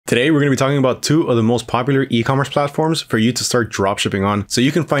Today, we're going to be talking about two of the most popular e-commerce platforms for you to start dropshipping on, so you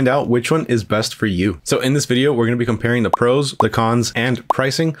can find out which one is best for you. So in this video, we're going to be comparing the pros, the cons, and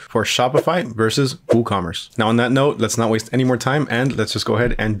pricing for Shopify versus WooCommerce. Now, on that note, let's not waste any more time and let's just go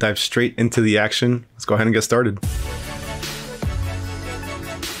ahead and dive straight into the action. Let's go ahead and get started.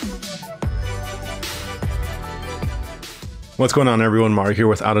 What's going on, everyone? Mario here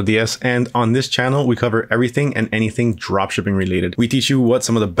with AutoDS, and on this channel we cover everything and anything dropshipping related. We teach you what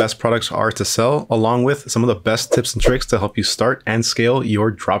some of the best products are to sell, along with some of the best tips and tricks to help you start and scale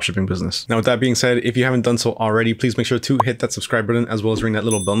your dropshipping business. Now, with that being said, if you haven't done so already, please make sure to hit that subscribe button as well as ring that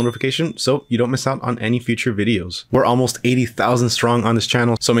little bell notification so you don't miss out on any future videos. We're almost 80,000 strong on this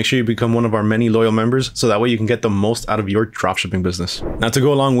channel, so make sure you become one of our many loyal members so that way you can get the most out of your dropshipping business. Now, to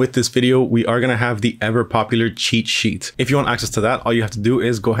go along with this video, we are going to have the ever popular cheat sheet. If you want access to that, all you have to do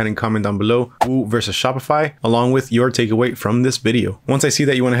is go ahead and comment down below Woo versus Shopify along with your takeaway from this video. Once I see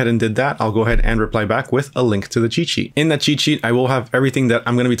that you went ahead and did that, I'll go ahead and reply back with a link to the cheat sheet. In that cheat sheet, I will have everything that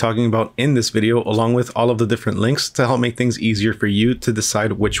I'm going to be talking about in this video, along with all of the different links to help make things easier for you to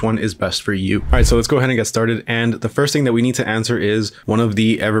decide which one is best for you. All right, so let's go ahead and get started. And the first thing that we need to answer is one of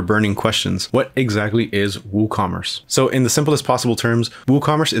the ever burning questions. What exactly is WooCommerce? So in the simplest possible terms,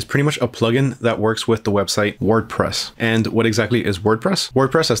 WooCommerce is pretty much a plugin that works with the website WordPress. And what exactly is WordPress?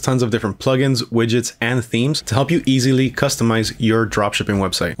 WordPress has tons of different plugins, widgets, and themes to help you easily customize your dropshipping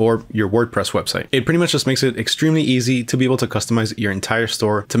website or your WordPress website. It pretty much just makes it extremely easy to be able to customize your entire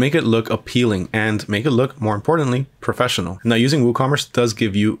store to make it look appealing and make it look, more importantly, professional. Now, using WooCommerce does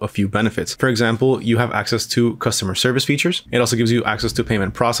give you a few benefits. For example, you have access to customer service features. It also gives you access to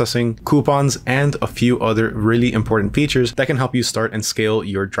payment processing, coupons, and a few other really important features that can help you start and scale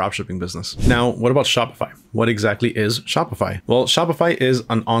your dropshipping business. Now, what about Shopify? What exactly is Shopify? Well, Shopify is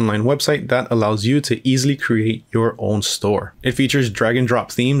an online website that allows you to easily create your own store. It features drag and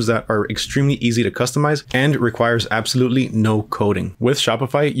drop themes that are extremely easy to customize and requires absolutely no coding. With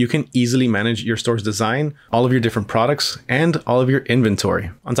Shopify, you can easily manage your store's design, all of your different products, and all of your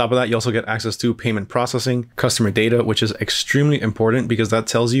inventory. On top of that, you also get access to payment processing, customer data, which is extremely important because that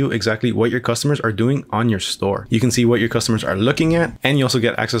tells you exactly what your customers are doing on your store. You can see what your customers are looking at, and you also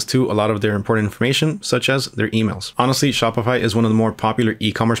get access to a lot of their important information, such as their emails. Honestly, Shopify is one of the more popular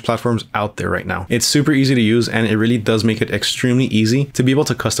e-commerce platforms out there right now. It's super easy to use, and it really does make it extremely easy to be able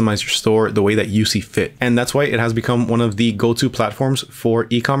to customize your store the way that you see fit. And that's why it has become one of the go-to platforms for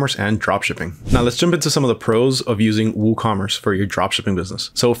e-commerce and dropshipping. Now, let's jump into some of the pros of using WooCommerce for your dropshipping business.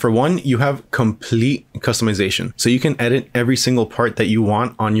 So for one, you have complete customization. So you can edit every single part that you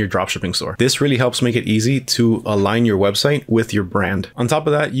want on your dropshipping store. This really helps make it easy to align your website with your brand. On top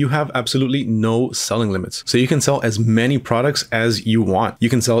of that, you have absolutely no selling limits. So you can sell as many products as you want. You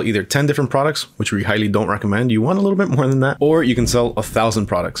can sell either 10 different products, which we highly don't recommend. You want a little bit more than that, or you can sell 1,000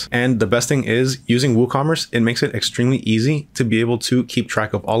 products. And the best thing is, using WooCommerce, it makes it extremely easy to be able to keep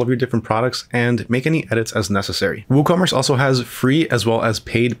track of all of your different products and make any edits as necessary. WooCommerce also has free as well as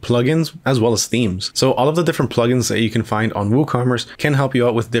paid plugins as well as themes. So all of the different plugins that you can find on WooCommerce can help you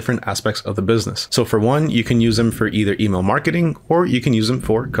out with different aspects of the business. So for one, you can use them for either email marketing or you can use them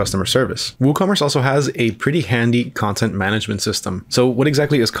for customer service. WooCommerce also has a pretty handy content management system. So what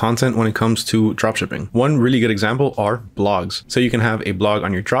exactly is content when it comes to dropshipping? One really good example are blogs. So you can have a blog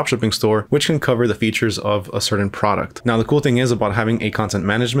on your dropshipping store, which can cover the features of a certain product. Now, the cool thing is about having a content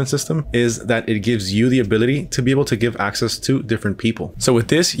management system is that it gives you the ability to be able to give access to different people. So with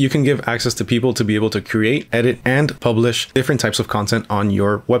this, you can give access to people to be able to create, edit, and publish different types of content on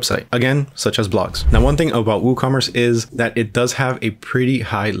your website. Again, such as blogs. Now, one thing about WooCommerce is that it does have a pretty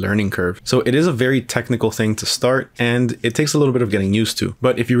high learning curve. So it is a very technical thing to start, and it takes a little bit of getting used to.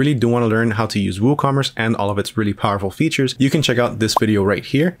 But if you really do want to learn how to use WooCommerce and all of its really powerful features, you can check out this video right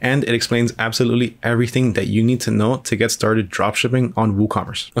here, and it explains absolutely everything that you need to know to get started dropshipping on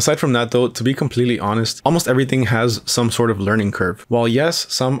WooCommerce. Aside from that though, to be completely honest, almost everything has some sort of learning curve. While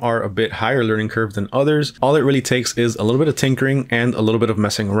yes, some are a bit higher learning curve than others, all it really takes is a little bit of tinkering and a little bit of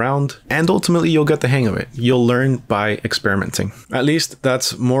messing around, and ultimately you'll get the hang of it. You'll learn by experimenting. At least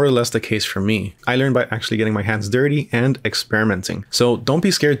that's more or less the case for me. I learned by actually getting my hands dirty and experimenting. So don't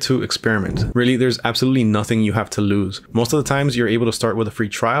be scared to experiment. Really, there's absolutely nothing you have to lose. Most of the times you're able to start with a free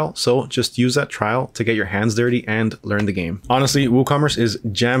trial, so just use that trial to get your hands dirty and learn the game. Honestly, WooCommerce is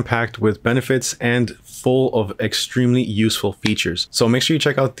jam-packed with benefits and full of extremely useful features. So make sure you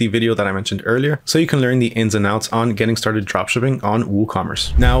check out the video that I mentioned earlier so you can learn the ins and outs on getting started dropshipping on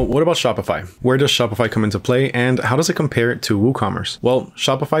WooCommerce. Now, what about Shopify? Where does Shopify come into play and how does it compare to WooCommerce? Well,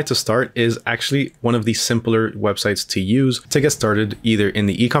 Shopify to start is actually one of the simpler websites websites to use to get started either in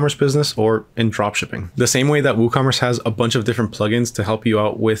the e-commerce business or in dropshipping. The same way that WooCommerce has a bunch of different plugins to help you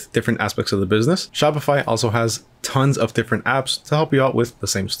out with different aspects of the business, Shopify also has tons of different apps to help you out with the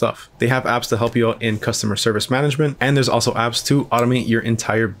same stuff. They have apps to help you out in customer service management, and there's also apps to automate your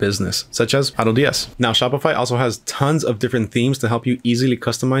entire business, such as AutoDS. Now, Shopify also has tons of different themes to help you easily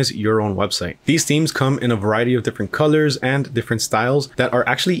customize your own website. These themes come in a variety of different colors and different styles that are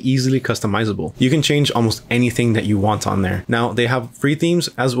actually easily customizable. You can change almost anything that you want on there. Now, they have free themes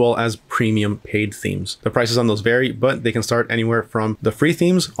as well as premium paid themes. The prices on those vary, but they can start anywhere from the free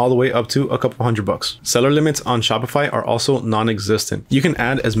themes all the way up to a couple $100. Seller limits on Shopify are also non-existent. You can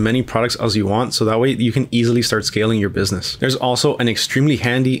add as many products as you want, so that way you can easily start scaling your business. There's also an extremely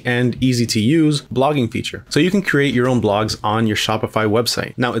handy and easy to use blogging feature. So you can create your own blogs on your Shopify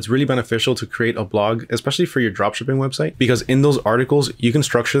website. Now, it's really beneficial to create a blog, especially for your dropshipping website, because in those articles, you can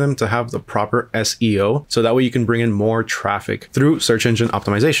structure them to have the proper SEO, so that way you can bring in more traffic through search engine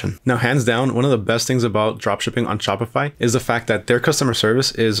optimization. Now, hands down, one of the best things about dropshipping on Shopify is the fact that their customer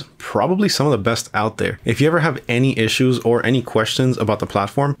service is probably some of the best out there. If you ever have any issues or any questions about the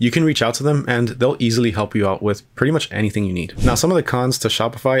platform, you can reach out to them and they'll easily help you out with pretty much anything you need. Now, some of the cons to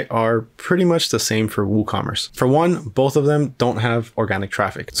Shopify are pretty much the same for WooCommerce. For one, both of them don't have organic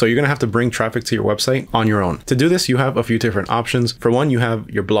traffic. So you're going to have to bring traffic to your website on your own. To do this, you have a few different options. For one, you have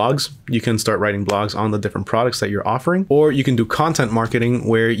your blogs. You can start writing blogs on the different products that you're offering, or you can do content marketing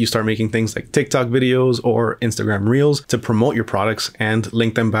where you start making things like TikTok videos or Instagram Reels to promote your products and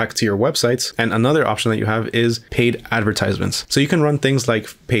link them back to your websites. And another option that you have is paid advertisements. So you can run things like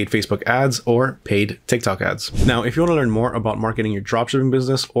paid Facebook ads or paid TikTok ads. Now, if you want to learn more about marketing your dropshipping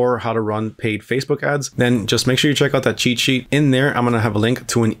business or how to run paid Facebook ads, then just make sure you check out that cheat sheet. In there, I'm going to have a link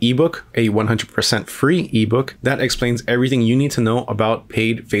to an ebook, a 100% free ebook that explains everything you need to know about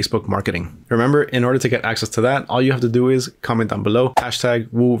paid Facebook marketing. Remember, in order to get access to that, all you have to do is comment down below,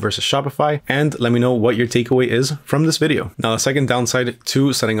 #Woo versus Shopify, and let me know what your takeaway is from this video. Now, the second downside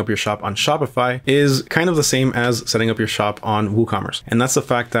to setting up your shop on Shopify is kind of the same as setting up your shop on WooCommerce. And that's the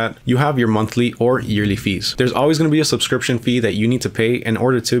fact that you have your monthly or yearly fees. There's always going to be a subscription fee that you need to pay in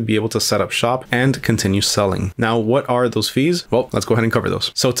order to be able to set up shop and continue selling. Now, what are those fees? Well, let's go ahead and cover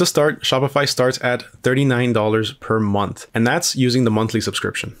those. So to start, Shopify starts at $39 per month, and that's using the monthly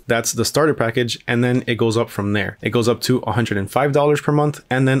subscription. That's the starter package, and then it goes up from there. It goes up to $105 per month,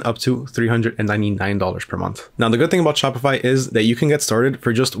 and then up to $399 per month. Now, the good thing about Shopify is that you can get started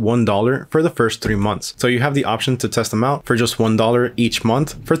for just $1 for the first 3 months. So you have the option to test them out for just $1 each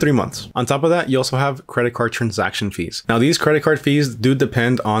month for 3 months. On top of that, you also have credit card transaction fees. Now, these credit card fees do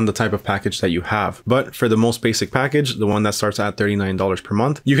depend on the type of package that you have, but for the most basic package, the one that starts at $39 per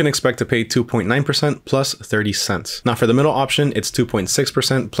month, you can expect to pay 2.9% plus 30 cents. Now, for the middle option, it's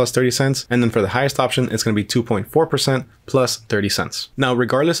 2.6% plus 30 cents. And then for the highest option, it's going to be 2.4% plus 30 cents. Now,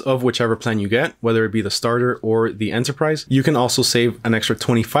 regardless of whichever plan you get, whether it be the starter or the enterprise, you can also save an extra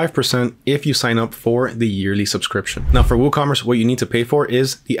 25% if you sign up for the yearly subscription. Now, for WooCommerce, what you need to pay for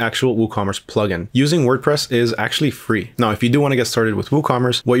is the actual WooCommerce plugin. Using WordPress is actually free. Now, if you do want to get started with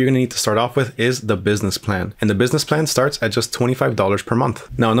WooCommerce, what you're going to need to start off with is the business plan. And the business plan starts at just $25 per month.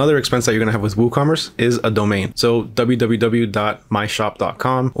 Now, another expense that you're going to have with WooCommerce is a domain. So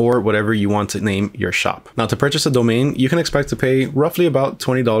www.myshop.com or whatever you want to name your shop. Now, to purchase a domain, you can expect to pay roughly about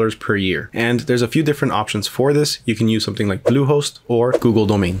 $20 per year. And there's a few different options for this. You can use something like Bluehost or Google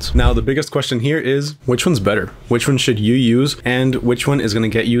Domains. Now, the biggest question here is which one's better? Which one should you use? And which one is going to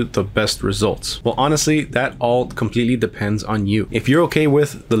get you the best results? Well, honestly, that all completely depends on you. If you're okay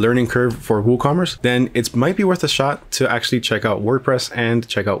with the learning curve for WooCommerce, then it might be worth a shot to actually check out WordPress and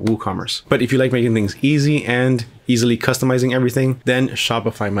check out WooCommerce. But if you like making things easy and easily customizing everything, then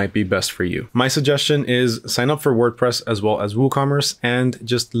Shopify might be best for you. My suggestion is sign up for WordPress as well as WooCommerce and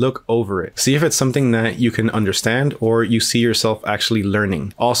just look over it. See if it's something that you can understand or you see yourself actually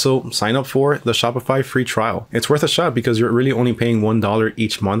learning. Also, sign up for the Shopify free trial. It's worth a shot because you're really only paying $1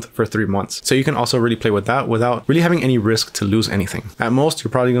 each month for 3 months. So you can also really play with that without really having any risk to lose anything. At most,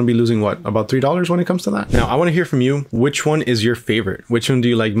 you're probably going to be losing what, about $3 when it comes to that. Now, I want to hear from you. Which one is your favorite? Which one do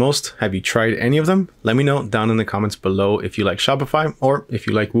you like most? Have you tried any of them? Let me know down in the comments below if you like Shopify or if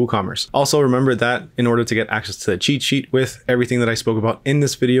you like WooCommerce. Also, remember that in order to get access to the cheat sheet with everything that I spoke about in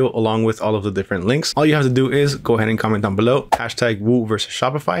this video, along with all of the different links, all you have to do is go ahead and comment down below, #Woo versus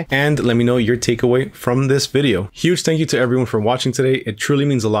Shopify, and let me know your takeaway from this video. Huge thank you to everyone for watching today. It truly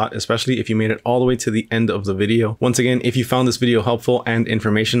means a lot, especially if you made it all the way to the end of the video. Once again, if you found this video helpful and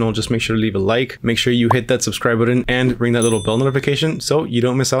informational, just make sure to leave a like, make sure you hit that subscribe button and ring that little bell notification so you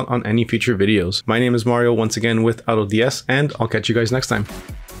don't miss out on any future videos. My name is Mario, once again with AutoDS, and I'll catch you guys next time.